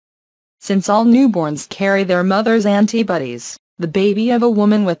Since all newborns carry their mother's antibodies, the baby of a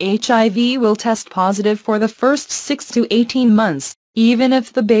woman with HIV will test positive for the first 6 to 18 months, even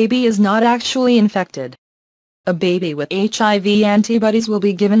if the baby is not actually infected. A baby with HIV antibodies will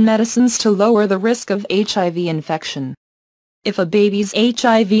be given medicines to lower the risk of HIV infection. If a baby's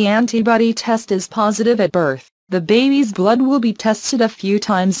HIV antibody test is positive at birth, the baby's blood will be tested a few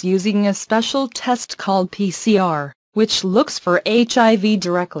times using a special test called PCR, which looks for HIV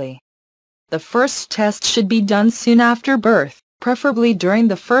directly. The first test should be done soon after birth, preferably during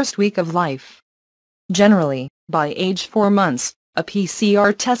the first week of life. Generally, by age 4 months, a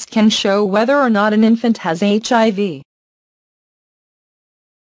PCR test can show whether or not an infant has HIV.